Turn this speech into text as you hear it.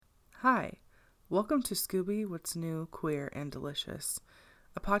Hi, welcome to Scooby, What's New, Queer, and Delicious,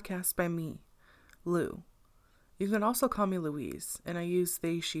 a podcast by me, Lou. You can also call me Louise, and I use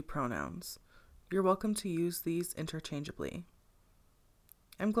they, she pronouns. You're welcome to use these interchangeably.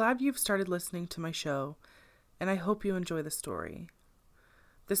 I'm glad you've started listening to my show, and I hope you enjoy the story.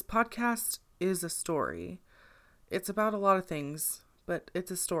 This podcast is a story. It's about a lot of things, but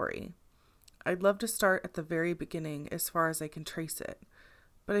it's a story. I'd love to start at the very beginning as far as I can trace it,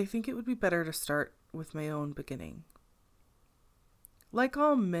 but I think it would be better to start with my own beginning. Like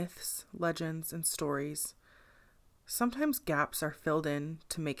all myths, legends, and stories, sometimes gaps are filled in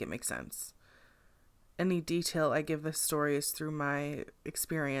to make it make sense. Any detail I give this story is through my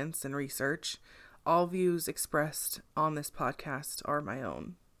experience and research. All views expressed on this podcast are my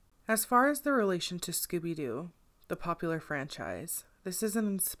own. As far as the relation to Scooby-Doo, the popular franchise, this is an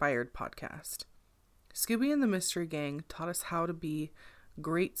inspired podcast. Scooby and the Mystery Gang taught us how to be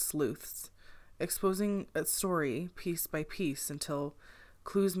great sleuths, exposing a story piece by piece until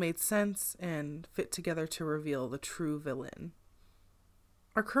clues made sense and fit together to reveal the true villain.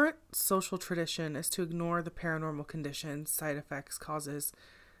 Our current social tradition is to ignore the paranormal conditions, side effects, causes,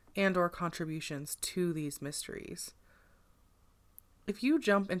 and/or contributions to these mysteries. If you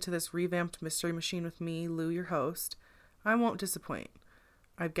jump into this revamped mystery machine with me, Lou, your host, I won't disappoint.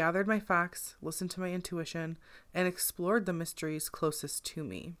 I've gathered my facts, listened to my intuition, and explored the mysteries closest to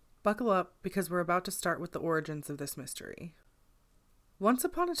me. Buckle up, because we're about to start with the origins of this mystery. Once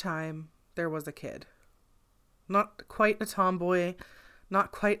upon a time, there was a kid. Not quite a tomboy,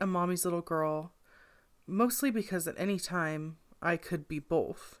 not quite a mommy's little girl, mostly because at any time, I could be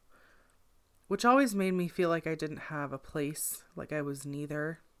both, which always made me feel like I didn't have a place, like I was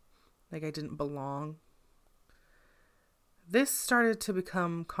neither, like I didn't belong. This started to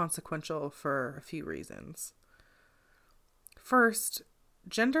become consequential for a few reasons. First,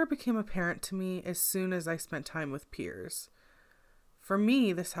 gender became apparent to me as soon as I spent time with peers. For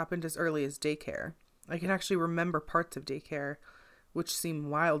me, this happened as early as daycare. I can actually remember parts of daycare, which seem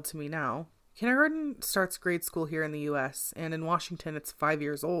wild to me now. Kindergarten starts grade school here in the US, and in Washington it's 5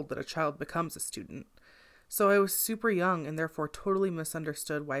 years old that a child becomes a student. So I was super young and therefore totally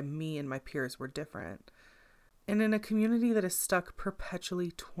misunderstood why me and my peers were different. And in a community that is stuck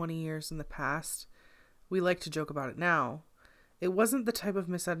perpetually 20 years in the past, we like to joke about it now. It wasn't the type of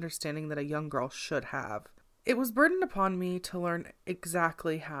misunderstanding that a young girl should have. It was burdened upon me to learn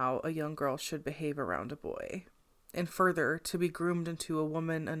exactly how a young girl should behave around a boy, and further, to be groomed into a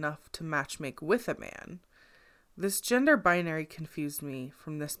woman enough to matchmake with a man. This gender binary confused me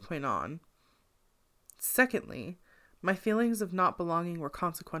from this point on. Secondly, my feelings of not belonging were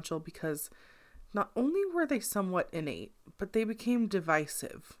consequential because not only were they somewhat innate, but they became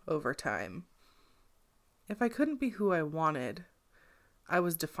divisive over time. If I couldn't be who I wanted, I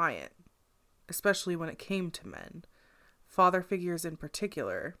was defiant, especially when it came to men, father figures in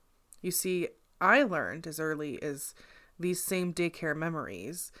particular. You see, I learned as early as these same daycare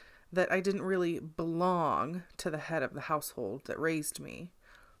memories that I didn't really belong to the head of the household that raised me.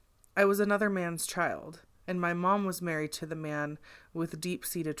 I was another man's child, and my mom was married to the man with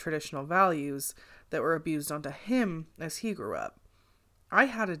deep-seated traditional values that were abused onto him as he grew up. I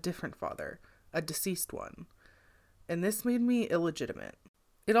had a different father, a deceased one, and this made me illegitimate.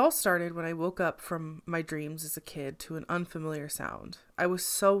 It all started when I woke up from my dreams as a kid to an unfamiliar sound. I was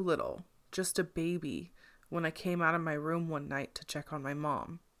so little, just a baby, when I came out of my room one night to check on my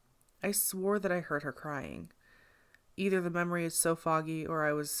mom. I swore that I heard her crying. Either the memory is so foggy or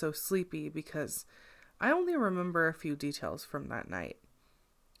I was so sleepy because I only remember a few details from that night.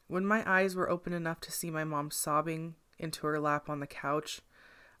 When my eyes were open enough to see my mom sobbing into her lap on the couch,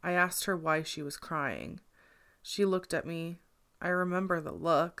 I asked her why she was crying. She looked at me. I remember the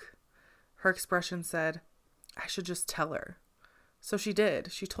look. Her expression said, I should just tell her. So she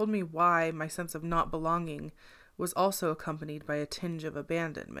did. She told me why my sense of not belonging was also accompanied by a tinge of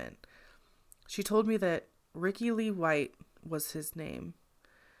abandonment. She told me that Ricky Lee White was his name.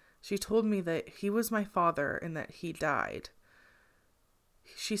 She told me that he was my father and that he died.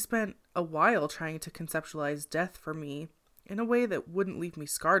 She spent a while trying to conceptualize death for me in a way that wouldn't leave me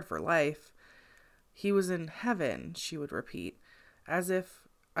scarred for life. He was in heaven, she would repeat, as if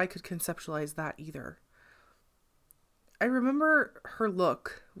I could conceptualize that either. I remember her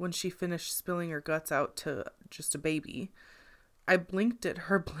look when she finished spilling her guts out to just a baby. I blinked at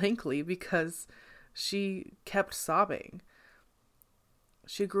her blankly because she kept sobbing.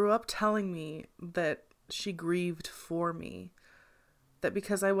 She grew up telling me that she grieved for me, that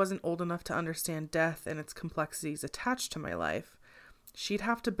because I wasn't old enough to understand death and its complexities attached to my life, she'd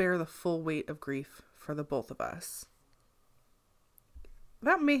have to bear the full weight of grief for the both of us.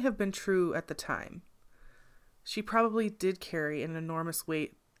 That may have been true at the time. She probably did carry an enormous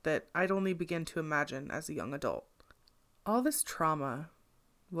weight that I'd only begin to imagine as a young adult. All this trauma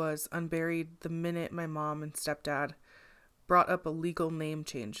was unburied the minute my mom and stepdad brought up a legal name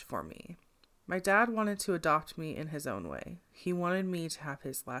change for me. My dad wanted to adopt me in his own way. He wanted me to have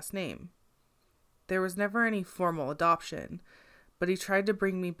his last name. There was never any formal adoption, but he tried to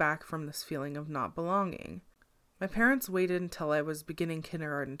bring me back from this feeling of not belonging. My parents waited until I was beginning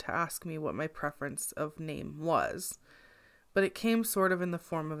kindergarten to ask me what my preference of name was, but it came sort of in the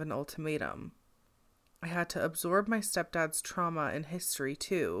form of an ultimatum. I had to absorb my stepdad's trauma and history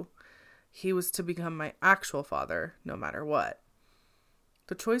too. He was to become my actual father, no matter what.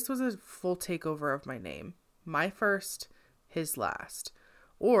 The choice was a full takeover of my name. My first, his last.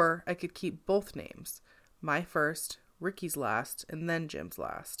 Or I could keep both names. My first, Ricky's last, and then Jim's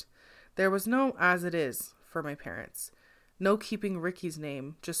last. There was no as it is for my parents. No keeping Ricky's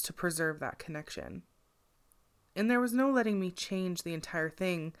name just to preserve that connection. And there was no letting me change the entire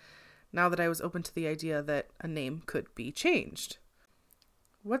thing now that I was open to the idea that a name could be changed.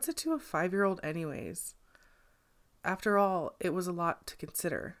 What's it to a 5-year-old anyways? After all, it was a lot to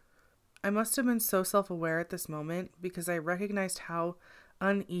consider. I must have been so self-aware at this moment because I recognized how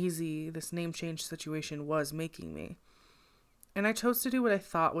uneasy this name change situation was making me. And I chose to do what I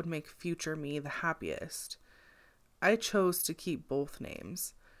thought would make future me the happiest. I chose to keep both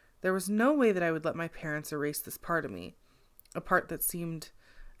names. There was no way that I would let my parents erase this part of me, a part that seemed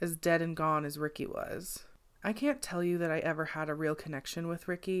as dead and gone as Ricky was. I can't tell you that I ever had a real connection with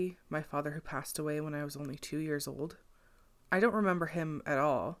Ricky, my father who passed away when I was only 2 years old. I don't remember him at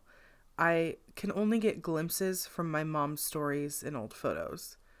all. I can only get glimpses from my mom's stories and old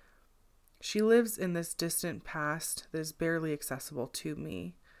photos. She lives in this distant past that is barely accessible to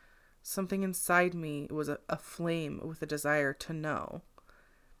me. Something inside me was a flame with a desire to know.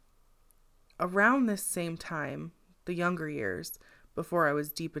 Around this same time, the younger years, before I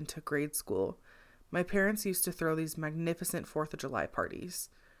was deep into grade school, my parents used to throw these magnificent 4th of July parties.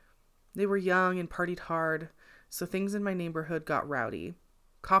 They were young and partied hard, so things in my neighborhood got rowdy.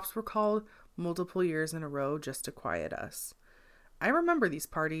 Cops were called multiple years in a row just to quiet us. I remember these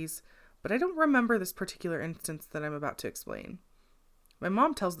parties, but I don't remember this particular instance that I'm about to explain. My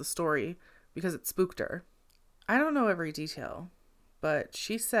mom tells the story because it spooked her. I don't know every detail, but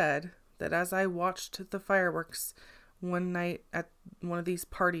she said that as I watched the fireworks one night at one of these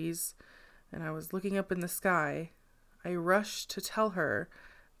parties and I was looking up in the sky, I rushed to tell her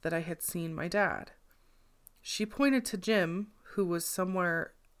that I had seen my dad. She pointed to Jim, who was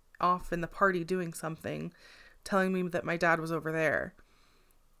somewhere off in the party doing something, telling me that my dad was over there.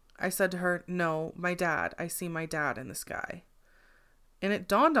 I said to her, "No, my dad. I see my dad in the sky." And it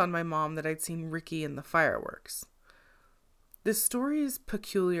dawned on my mom that I'd seen Ricky in the fireworks. This story is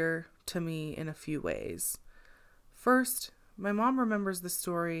peculiar to me in a few ways. First, my mom remembers the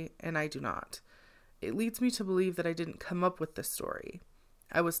story and I do not. It leads me to believe that I didn't come up with this story.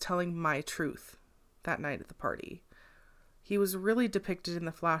 I was telling my truth that night at the party. He was really depicted in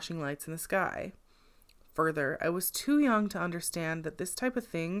the flashing lights in the sky. Further, I was too young to understand that this type of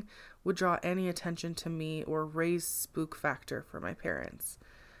thing would draw any attention to me or raise spook factor for my parents.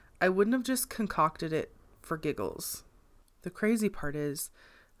 I wouldn't have just concocted it for giggles. The crazy part is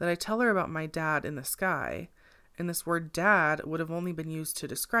that I tell her about my dad in the sky, and this word dad would have only been used to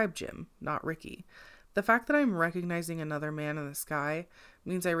describe Jim, not Ricky. The fact that I'm recognizing another man in the sky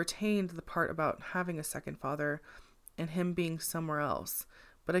means I retained the part about having a second father and him being somewhere else,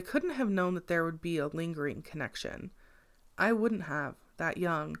 but I couldn't have known that there would be a lingering connection. I wouldn't have, that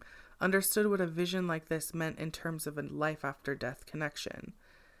young, understood what a vision like this meant in terms of a life after death connection.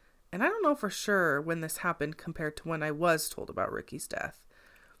 And I don't know for sure when this happened compared to when I was told about Ricky's death.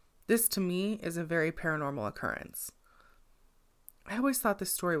 This to me is a very paranormal occurrence. I always thought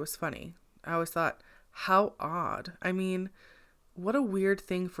this story was funny. I always thought, how odd. I mean, what a weird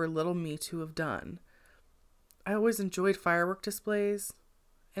thing for little me to have done. I always enjoyed firework displays.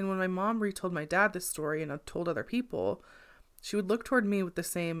 And when my mom retold my dad this story and told other people, she would look toward me with the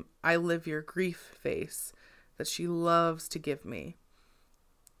same "I live your grief" face that she loves to give me.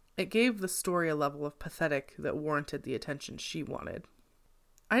 It gave the story a level of pathetic that warranted the attention she wanted.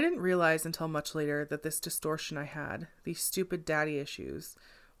 I didn't realize until much later that this distortion I had, these stupid daddy issues,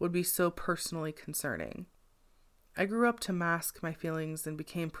 would be so personally concerning. I grew up to mask my feelings and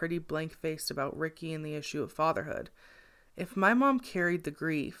became pretty blank-faced about Ricky and the issue of fatherhood. If my mom carried the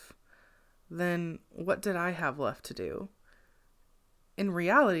grief, then what did I have left to do? In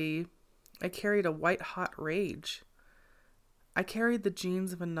reality, I carried a white-hot rage. I carried the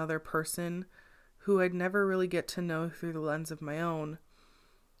genes of another person who I'd never really get to know through the lens of my own,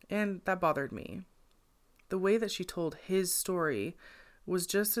 And that bothered me. The way that she told his story was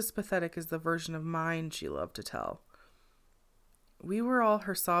just as pathetic as the version of mine she loved to tell. We were all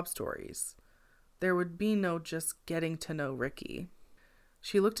her sob stories. There would be no just getting to know Ricky.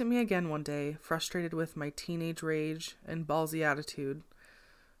 She looked at me again one day, frustrated with my teenage rage and ballsy attitude,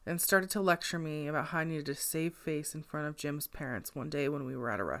 and started to lecture me about how I needed to save face in front of Jim's parents one day when we were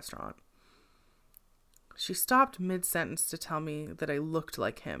at a restaurant. She stopped mid-sentence to tell me that I looked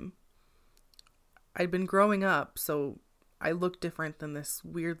like him. I'd been growing up, so I looked different than this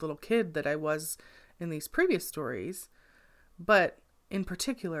weird little kid that I was in these previous stories, but in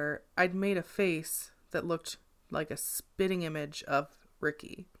particular, I'd made a face that looked like a spitting image of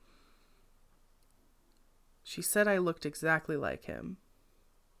Ricky. She said I looked exactly like him.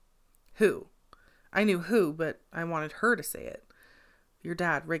 Who? I knew who, but I wanted her to say it. Your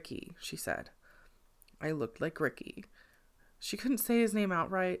dad, Ricky, she said. I looked like Ricky. She couldn't say his name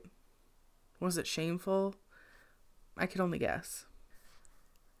outright. Was it shameful? I could only guess.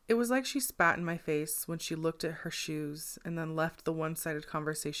 It was like she spat in my face when she looked at her shoes and then left the one-sided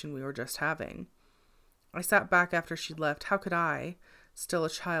conversation we were just having. I sat back after she'd left. How could I, still a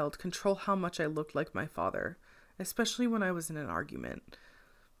child, control how much I looked like my father, especially when I was in an argument?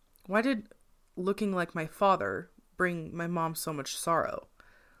 Why did looking like my father bring my mom so much sorrow?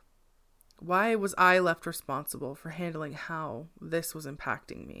 Why was I left responsible for handling how this was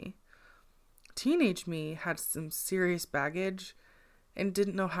impacting me? Teenage me had some serious baggage and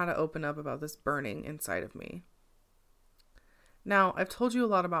didn't know how to open up about this burning inside of me. Now, I've told you a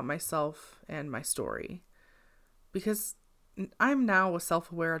lot about myself and my story because I'm now a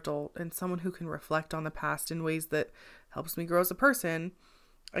self-aware adult and someone who can reflect on the past in ways that helps me grow as a person.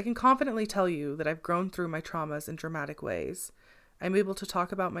 I can confidently tell you that I've grown through my traumas in dramatic ways. I'm able to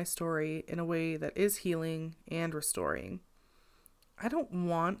talk about my story in a way that is healing and restoring. I don't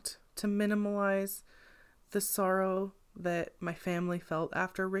want to minimalize the sorrow that my family felt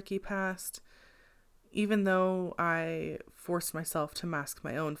after Ricky passed, even though I forced myself to mask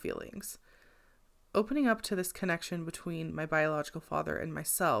my own feelings. Opening up to this connection between my biological father and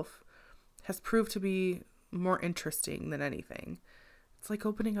myself has proved to be more interesting than anything. It's like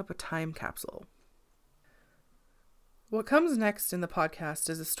opening up a time capsule. What comes next in the podcast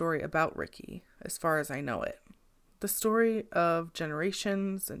is a story about Ricky, as far as I know it. The story of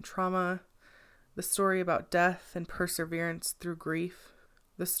generations and trauma, the story about death and perseverance through grief,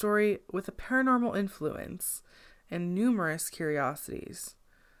 the story with a paranormal influence and numerous curiosities.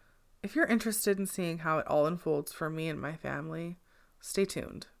 If you're interested in seeing how it all unfolds for me and my family, stay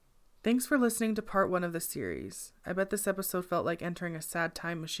tuned. Thanks for listening to part 1 of the series. I bet this episode felt like entering a sad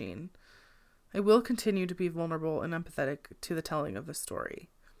time machine. I will continue to be vulnerable and empathetic to the telling of the story.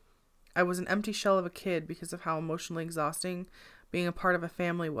 I was an empty shell of a kid because of how emotionally exhausting being a part of a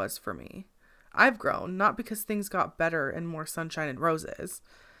family was for me. I've grown, not because things got better and more sunshine and roses,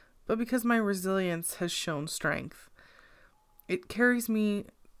 but because my resilience has shown strength. It carries me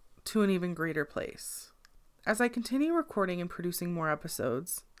to an even greater place. As I continue recording and producing more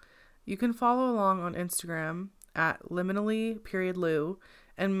episodes, you can follow along on Instagram at liminally.lu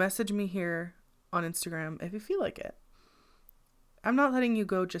and message me here on Instagram if you feel like it. I'm not letting you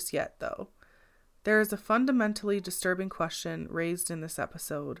go just yet, though. There is a fundamentally disturbing question raised in this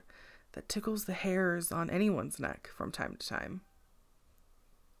episode that tickles the hairs on anyone's neck from time to time.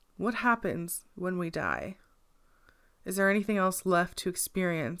 What happens when we die? Is there anything else left to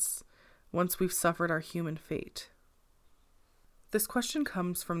experience once we've suffered our human fate? This question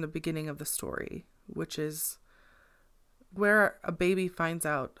comes from the beginning of the story, which is where a baby finds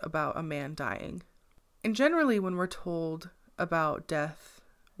out about a man dying. And generally, when we're told about death,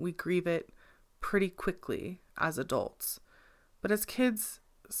 we grieve it pretty quickly as adults. But as kids,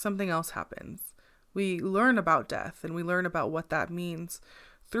 something else happens. We learn about death and we learn about what that means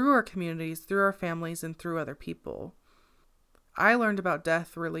through our communities, through our families, and through other people. I learned about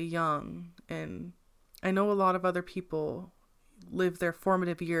death really young, and I know a lot of other people live their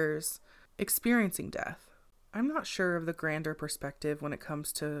formative years experiencing death. I'm not sure of the grander perspective when it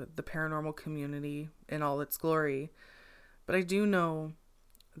comes to the paranormal community in all its glory, but I do know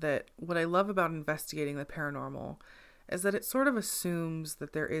that what I love about investigating the paranormal is that it sort of assumes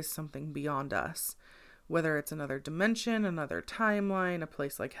that there is something beyond us, whether it's another dimension, another timeline, a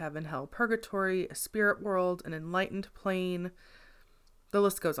place like heaven, hell, purgatory, a spirit world, an enlightened plane. The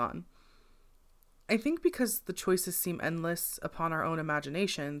list goes on. I think because the choices seem endless upon our own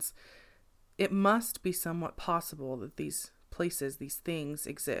imaginations, it must be somewhat possible that these places, these things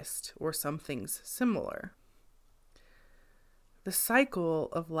exist, or some things similar. The cycle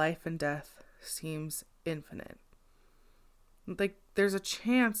of life and death seems infinite. Like there's a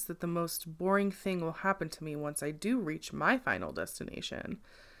chance that the most boring thing will happen to me once I do reach my final destination,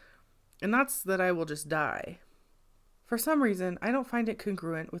 and that's that I will just die. For some reason, I don't find it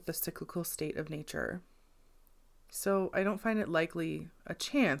congruent with the cyclical state of nature, so I don't find it likely a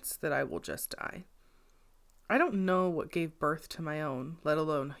chance that I will just die. I don't know what gave birth to my own, let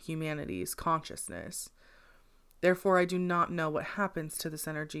alone humanity's, consciousness. Therefore, I do not know what happens to this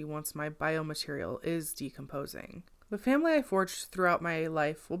energy once my biomaterial is decomposing. The family I forged throughout my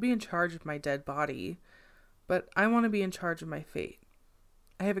life will be in charge of my dead body, but I want to be in charge of my fate.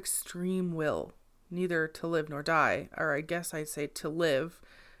 I have extreme will, neither to live nor die, or I guess I'd say to live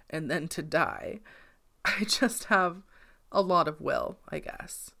and then to die. I just have a lot of will, I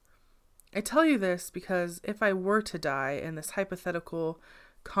guess. I tell you this because if I were to die and this hypothetical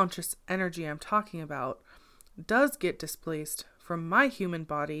conscious energy I'm talking about does get displaced from my human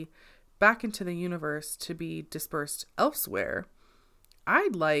body back into the universe to be dispersed elsewhere,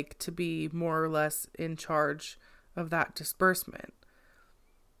 I'd like to be more or less in charge of that disbursement.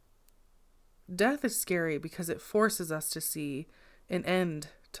 Death is scary because it forces us to see an end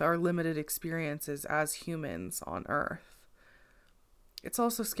to our limited experiences as humans on Earth. It's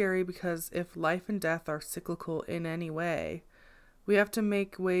also scary because if life and death are cyclical in any way, we have to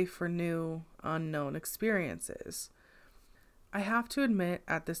make way for new, unknown experiences. I have to admit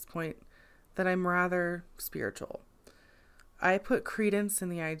at this point that I'm rather spiritual. I put credence in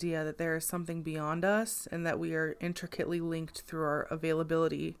the idea that there is something beyond us and that we are intricately linked through our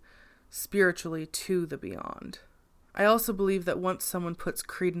availability spiritually to the beyond. I also believe that once someone puts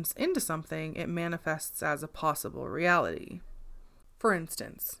credence into something, it manifests as a possible reality. For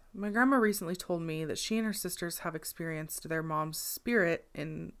instance, my grandma recently told me that she and her sisters have experienced their mom's spirit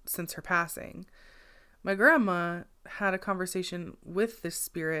since her passing. My grandma had a conversation with this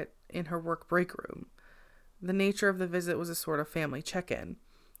spirit in her work break room. The nature of the visit was a sort of family check-in.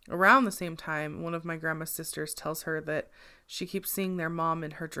 Around the same time, one of my grandma's sisters tells her that she keeps seeing their mom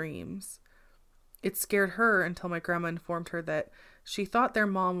in her dreams. It scared her until my grandma informed her that she thought their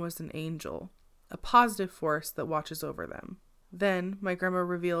mom was an angel, a positive force that watches over them. Then, my grandma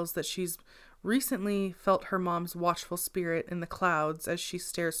reveals that she's recently felt her mom's watchful spirit in the clouds as she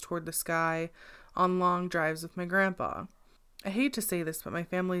stares toward the sky on long drives with my grandpa. I hate to say this, but my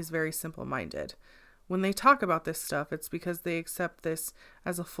family is very simple-minded. When they talk about this stuff, it's because they accept this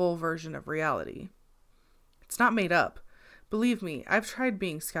as a full version of reality. It's not made up. Believe me, I've tried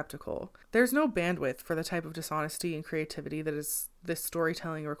being skeptical. There's no bandwidth for the type of dishonesty and creativity that this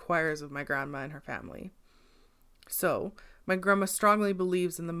storytelling requires of my grandma and her family. So, my grandma strongly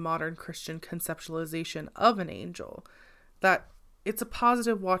believes in the modern Christian conceptualization of an angel, that it's a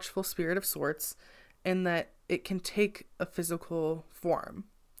positive, watchful spirit of sorts, and that it can take a physical form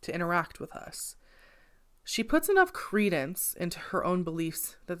to interact with us. She puts enough credence into her own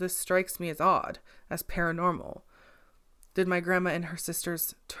beliefs that this strikes me as odd, as paranormal. Did my grandma and her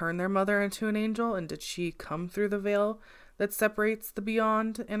sisters turn their mother into an angel, and did she come through the veil that separates the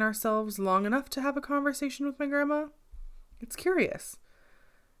beyond and ourselves long enough to have a conversation with my grandma? It's curious.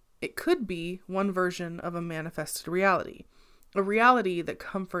 It could be one version of a manifested reality, a reality that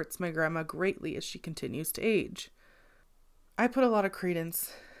comforts my grandma greatly as she continues to age. I put a lot of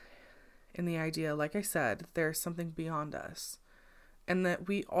credence in the idea, like I said, there's something beyond us, and that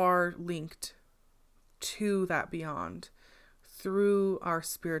we are linked to that beyond through our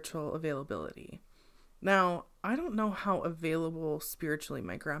spiritual availability. Now, I don't know how available spiritually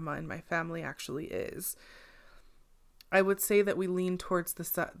my grandma and my family actually is. I would say that we lean towards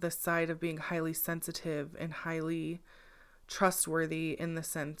the side of being highly sensitive and highly trustworthy, in the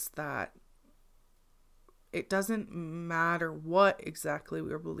sense that it doesn't matter what exactly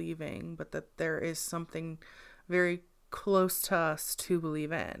we're believing, but that there is something very close to us to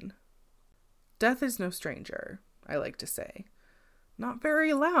believe in. Death is no stranger, I like to say. Not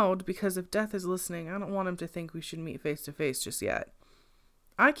very loud, because if death is listening, I don't want him to think we should meet face to face just yet.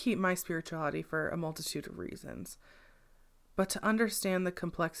 I keep my spirituality for a multitude of reasons. But to understand the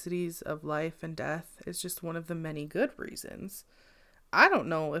complexities of life and death is just one of the many good reasons. I don't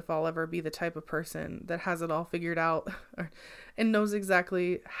know if I'll ever be the type of person that has it all figured out and knows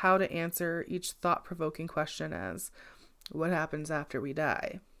exactly how to answer each thought-provoking question as, what happens after we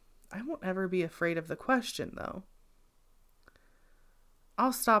die? I won't ever be afraid of the question, though.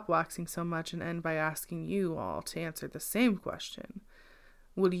 I'll stop waxing so much and end by asking you all to answer the same question.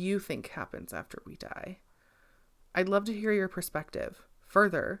 What do you think happens after we die? I'd love to hear your perspective.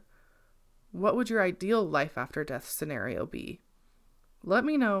 Further, what would your ideal life after death scenario be? Let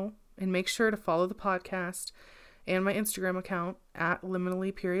me know, and make sure to follow the podcast and my Instagram account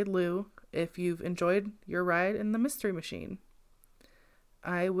 @liminally_Lou if you've enjoyed your ride in the Mystery Machine.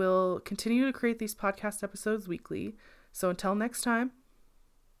 I will continue to create these podcast episodes weekly. So until next time,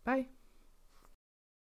 bye.